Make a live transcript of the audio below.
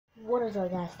What's up,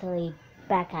 guys? Today,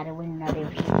 back at it with another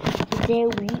video. Today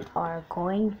we are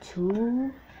going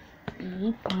to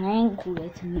be playing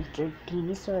with Mr.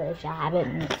 Dinosaur. If you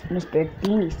haven't met Mr.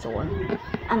 Dinosaur, I'm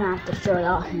gonna have to show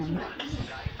y'all him.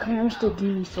 Come here, Mr.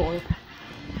 Dinosaur.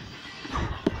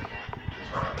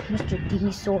 Mr.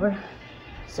 Dinosaur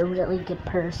is a really good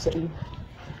person.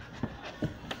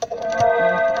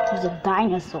 He's a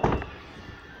dinosaur.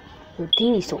 He's a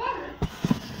dinosaur.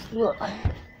 Look.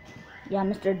 Yeah,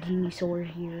 Mr. Dinosaur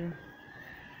here.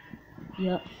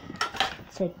 Yep.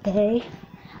 Today,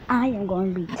 I am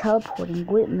going to be teleporting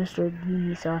with Mr.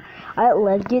 Dinosaur. Alright,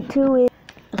 let's get to it.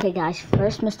 Okay, guys,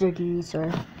 first, Mr. Dinosaur,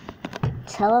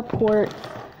 teleport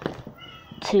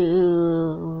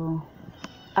to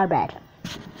our bed.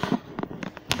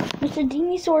 Mr.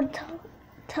 Dinosaur,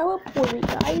 teleport,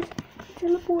 guys.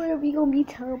 Teleport, we gonna be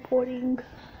teleporting.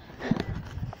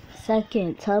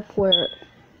 Second, teleport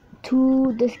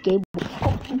to the skateboard.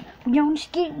 We on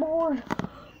skateboard.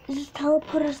 Just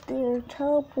teleport us there.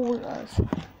 Teleport us.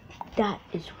 That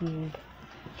is weird.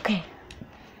 Okay.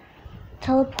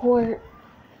 Teleport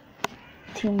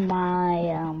to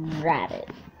my rabbit.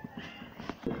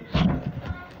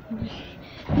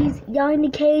 Y'all in the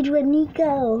cage with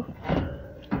Nico.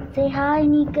 Say hi,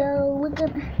 Nico. Look.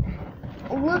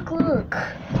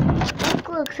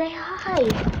 Look. Say hi.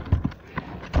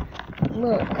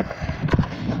 Look.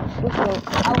 Out.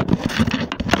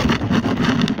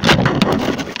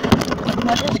 I'm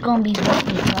just gonna be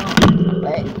watching,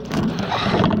 but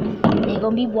they're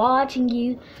gonna be watching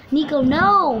you. Nico,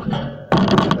 no!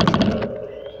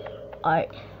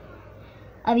 Alright.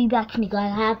 I'll be back, Nico. I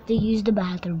have to use the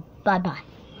bathroom. Bye-bye.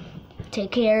 Take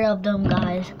care of them,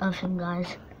 guys. Of him,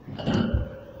 guys.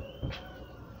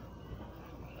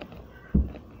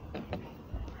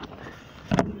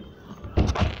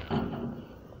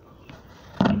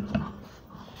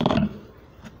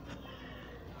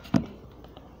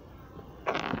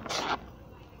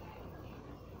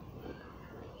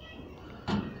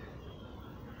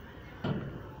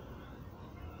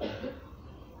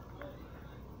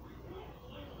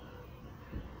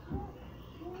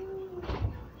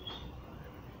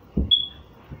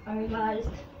 Alright, guys,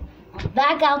 I'm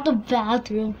back out the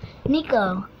bathroom.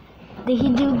 Nico, did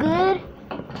he do good?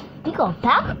 Nico,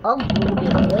 back up a little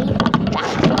bit, boy.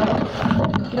 Back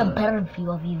up. Get a better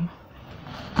view of you.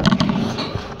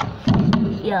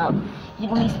 Yeah, you're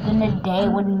gonna be spending the day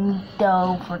with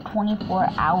Nico for 24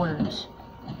 hours.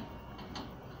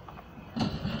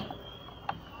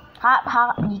 Hop,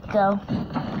 hop, Nico.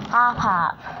 Hop,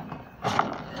 hop.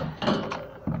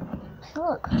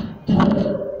 Look.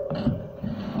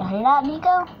 You hear that,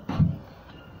 Nico?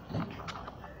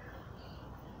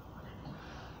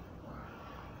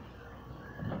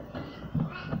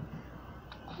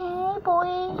 Hey, boy.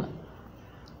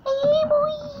 Hey,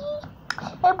 boy.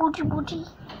 Hey, booty.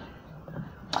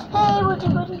 Hey, booty.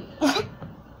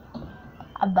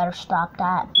 I better stop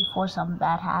that before something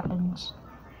bad happens.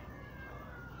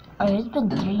 Alright, it's been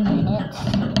 3 minutes.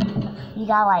 You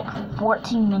got like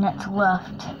 14 minutes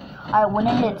left. Alright, when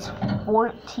it hits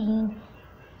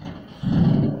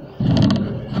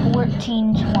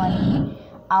 14:20,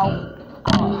 I'll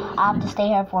have to stay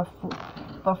here for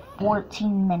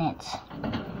 14 minutes.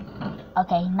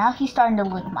 Okay, now he's starting to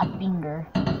lick my finger.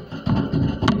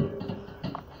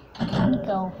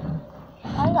 Nico,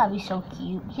 why you gotta be so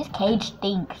cute? His cage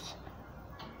stinks.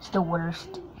 It's the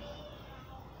worst.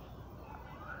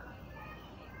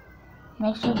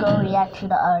 Make sure you go react to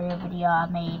the other video I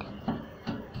made.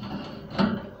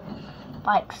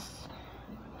 Like,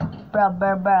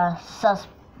 sus,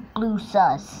 blue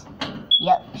sus.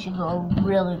 Yep, should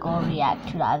really go react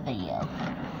to that video.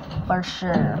 For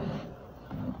sure.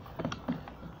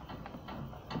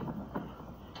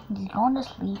 He's going to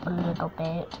sleep a little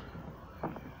bit.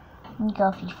 Nico,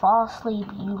 if you fall asleep,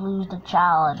 you lose the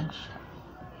challenge.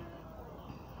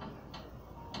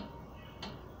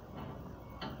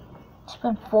 It's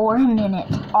been 4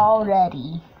 minutes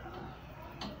already.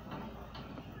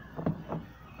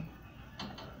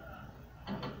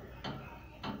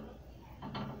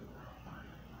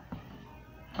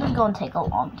 It's gonna take a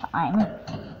long time.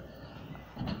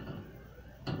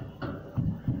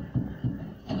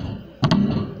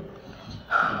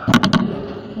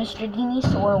 Mr.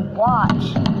 Dinosaur,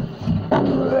 watch.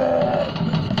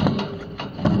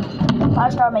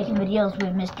 I'll start making videos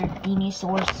with Mr.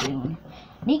 Dinosaur soon.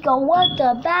 Nico, what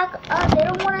the back up? They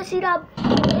don't want to see that.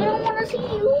 They don't want to see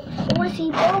you. They want to see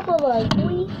both of us,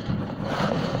 boy.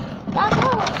 Back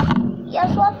up.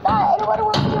 Yes, like that. Everybody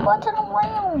wants to see what's in the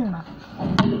room.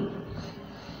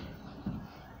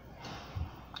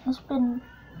 It's been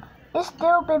It's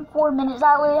still been 4 minutes.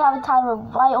 I literally have a timer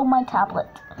right on my tablet.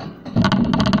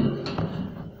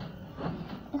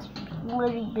 It's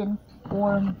literally been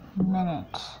 4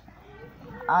 minutes.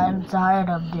 I'm tired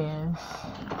of this.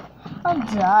 I'm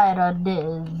tired of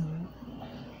this.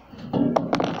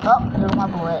 Oh, there's my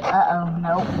bullet. Uh-oh,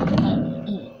 nope. Can't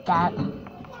eat that.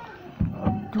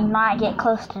 Do not get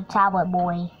close to the tablet,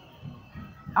 boy.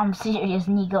 I'm serious,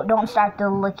 Nico. Don't start to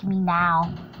lick me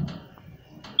now.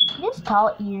 His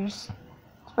tall ears.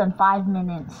 It's been 5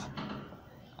 minutes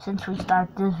since we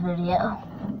started this video.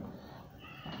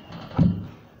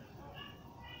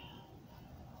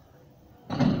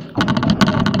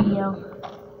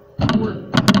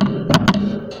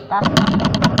 That's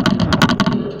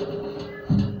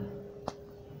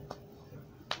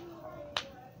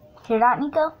hear that,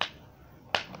 Nico?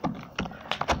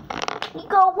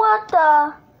 Nico, what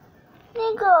the?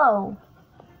 Nico!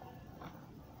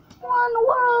 What in the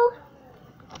world?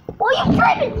 What are you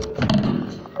tripping?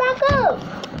 Back up!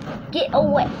 Get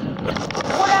away!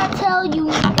 What'd I tell you,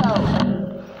 Nico?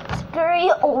 Scurry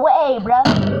away, bruh.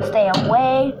 Stay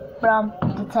away from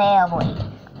the tablet.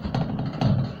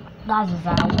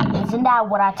 Isn't that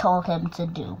what I told him to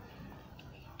do?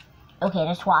 Okay,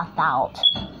 that's what I thought.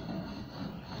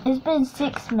 It's been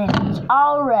 6 minutes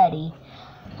already.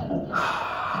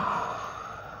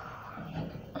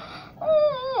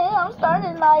 I'm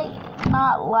starting to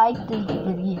not like this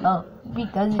video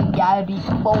because it gotta be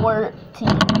 14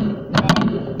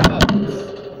 minutes.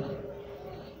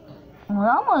 We're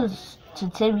almost to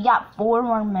 10. We got 4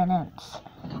 more minutes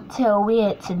till we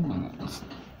hit 10 minutes.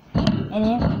 And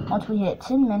then once we hit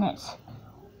 10 minutes,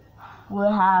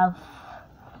 we'll have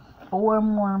 4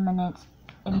 more minutes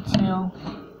until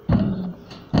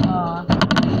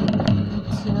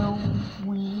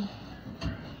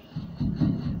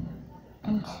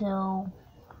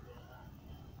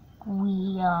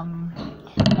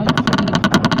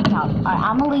Alright,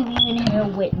 I'm gonna leave you in here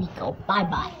with Nico. Bye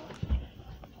bye.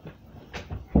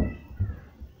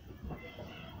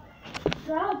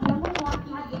 So, I'm gonna watch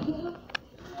my video.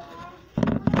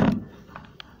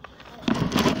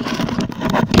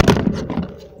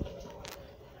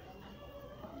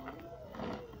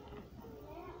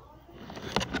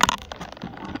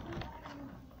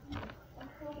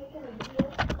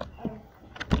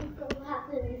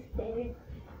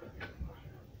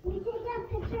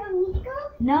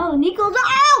 No, Nico's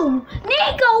out!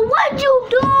 Nico, what'd you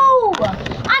do?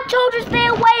 I told you to stay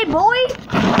away, boy.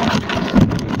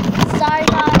 Sorry,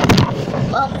 guys.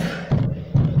 Oh.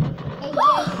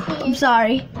 I'm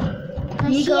sorry.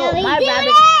 Nico, my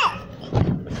rabbit.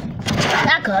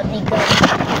 Back up, Nico.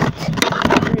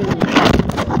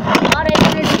 Not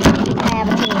energy. I have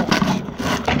a chance.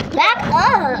 Back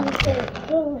up.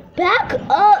 Back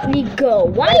up, Nico.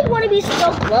 Why do you want to be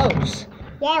so close?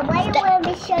 Yeah, why do you want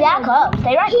to show him? Back up.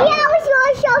 Stay right there. He always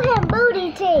want to show him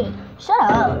booty tea. Shut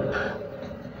up.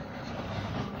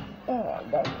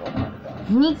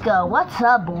 Nico, what's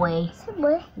up, boy?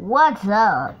 What's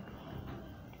up?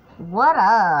 What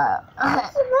up?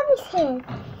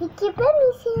 He keep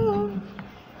him.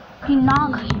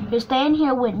 You're staying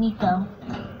here with Nico.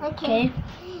 Okay?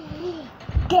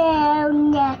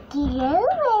 Don't knock it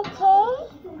over, okay?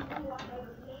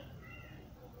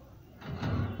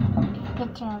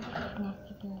 Good job.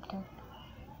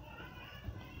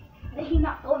 Did he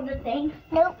not go in the thing?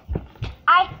 Nope.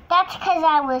 That's because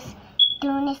I was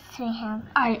doing this to him.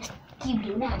 Alright, keep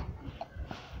doing that.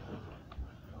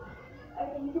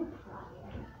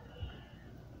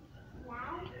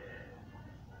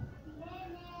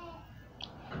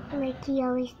 Like he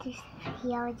always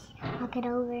knock it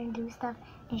over and do stuff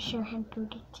and show him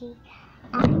booty tea.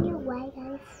 I don't know why,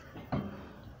 guys.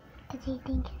 Because he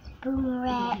thinks it's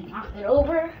boomerang. Knock it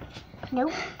over?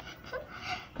 Nope.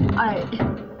 Alright.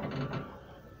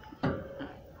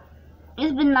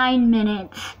 It's been 9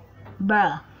 minutes.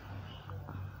 Bruh.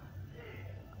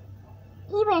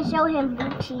 Even show him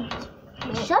booty.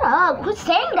 Shut up. Quit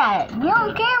saying that. You're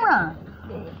on camera.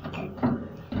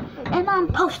 And I'm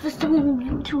posting this on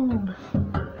YouTube.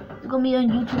 It's gonna be on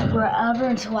YouTube forever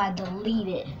until I delete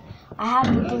it. I had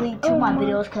to delete 2 of my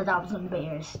videos because I was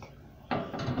embarrassed.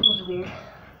 It was weird.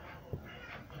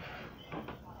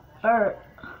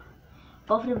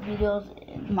 Both of the videos,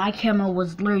 my camera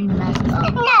was literally messed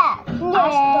up.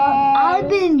 I've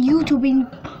been YouTubing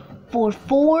for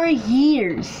 4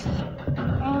 years.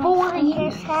 4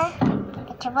 years.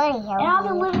 And I've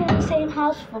been living in the same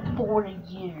house for 4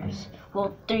 years.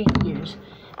 Well, 3 years.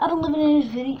 I've been living in this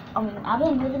video. I've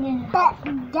been living in for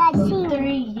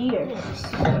 3 years.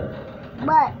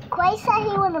 But Quay said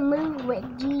he want to move with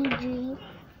Gigi.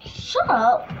 Shut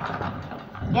up.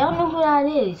 They don't know who that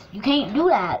is. You can't do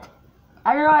that.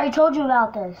 I already told you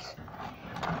about this.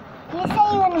 You say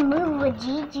you want to move with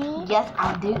Gigi? Yes,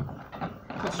 I do.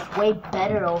 Cause it's way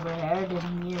better over there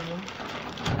than here.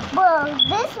 Well,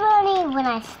 this morning when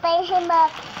I sped him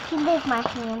up, he licked my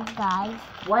hands, guys.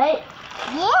 What?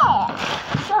 Yeah.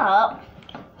 Shut up.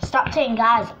 Stop saying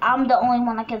guys. I'm the only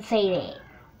one that can say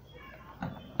that.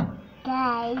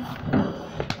 Guys.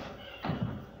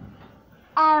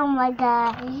 Oh my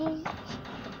gosh.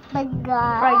 My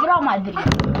God. Right, get out my video.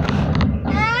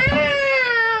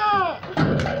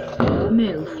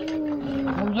 Move.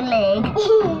 Move your leg.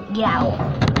 Get out.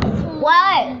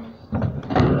 What?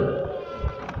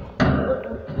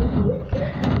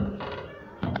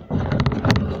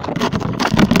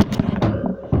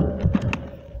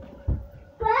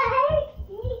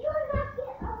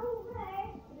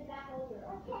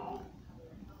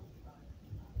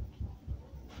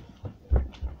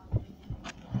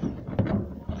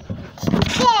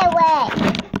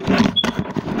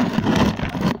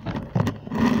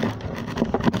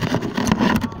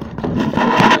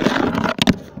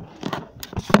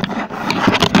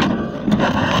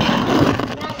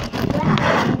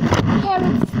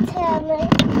 Get away.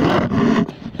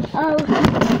 Oh,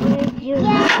 you.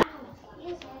 Yeah.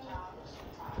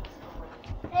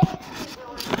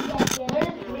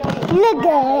 Look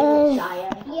at it.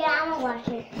 Yeah, I'm gonna watch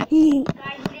it.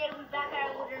 Guys, today we're back at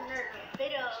it with another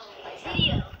video.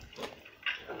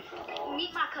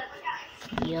 Meet my cousin, guys.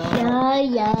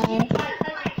 Yeah.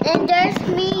 And there's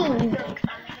me.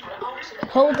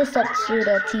 Hold this up to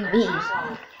the TV. And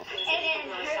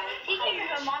then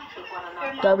her mom too.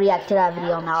 Go react to that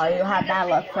video now, or you'll have that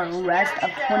luck for the rest of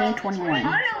 2021.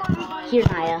 Here,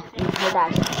 Naya. Here,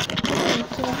 that.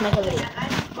 Let's make a video.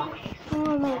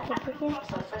 Oh, my God.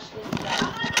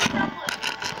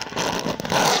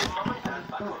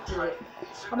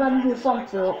 I'm gonna do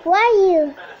something. Why are you?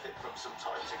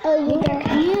 Oh, you there?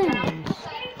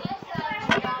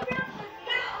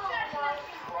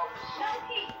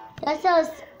 That's an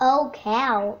old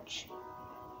couch.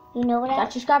 You know what I...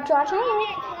 That's subscribe to our channel.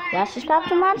 That's subscribe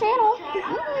to my channel.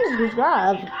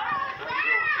 Subscribe.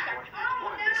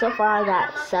 So far, I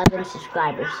got 7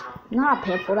 subscribers. You know how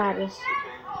painful that is?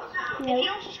 If you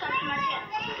don't subscribe to my channel,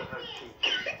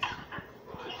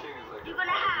 you're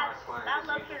gonna have bad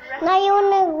luck for the rest Now you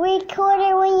want to record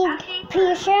it when you put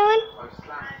your shirt on?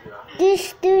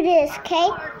 Just do this, okay?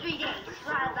 for 3 days. You're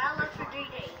gonna have bad luck for 3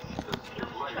 days. If you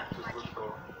don't subscribe to my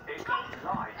channel.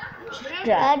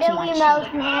 How do we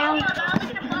mouth now?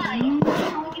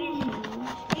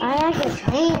 I have to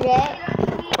change it.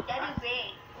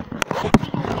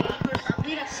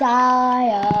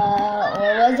 Shia.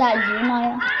 Or was that you,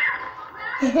 Naya?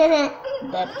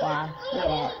 That's why. Look at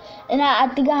that. And I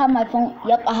think I have my phone.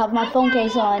 Yep, I have my phone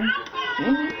case on.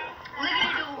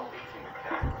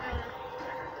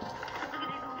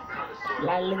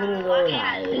 Like, look at it do,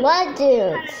 like. What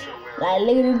dudes? Like,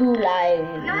 look at it do, like.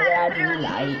 Look at it do,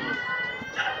 like.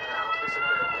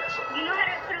 You know how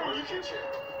to put it on YouTube?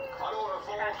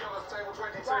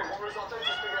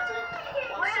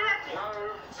 What happened?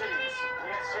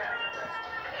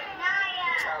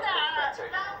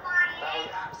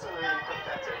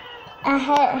 I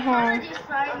hate her. I just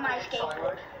rode my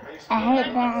skateboard. I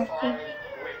hate that.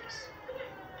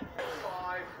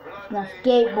 My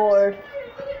skateboard.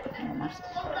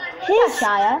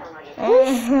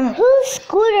 Whose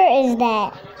scooter is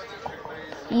that?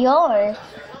 Yours.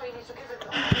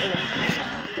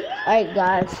 Alright,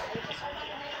 guys.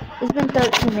 It's been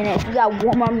 13 minutes. We got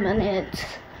 1 more minute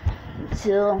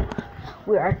until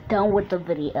we are done with the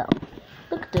video.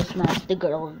 Look at this mess the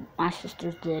girl my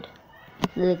sisters did.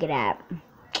 Look at that.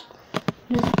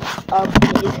 This is a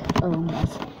big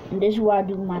mess. And this is where I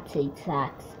do my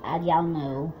TikToks, as y'all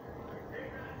know.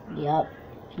 Yup.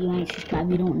 If you ain't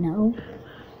subscribed, you don't know.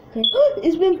 Okay.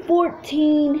 It's been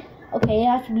 14. Okay, it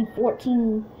has to be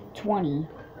 14:20.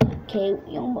 Okay,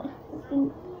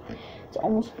 it's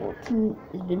almost 14.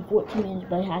 It's been 14 minutes,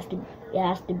 but it has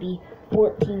to be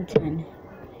 14:10.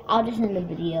 I'll just end the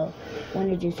video when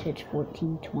it just hits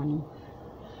 14:20.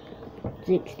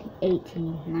 16,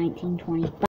 18, 19, 20.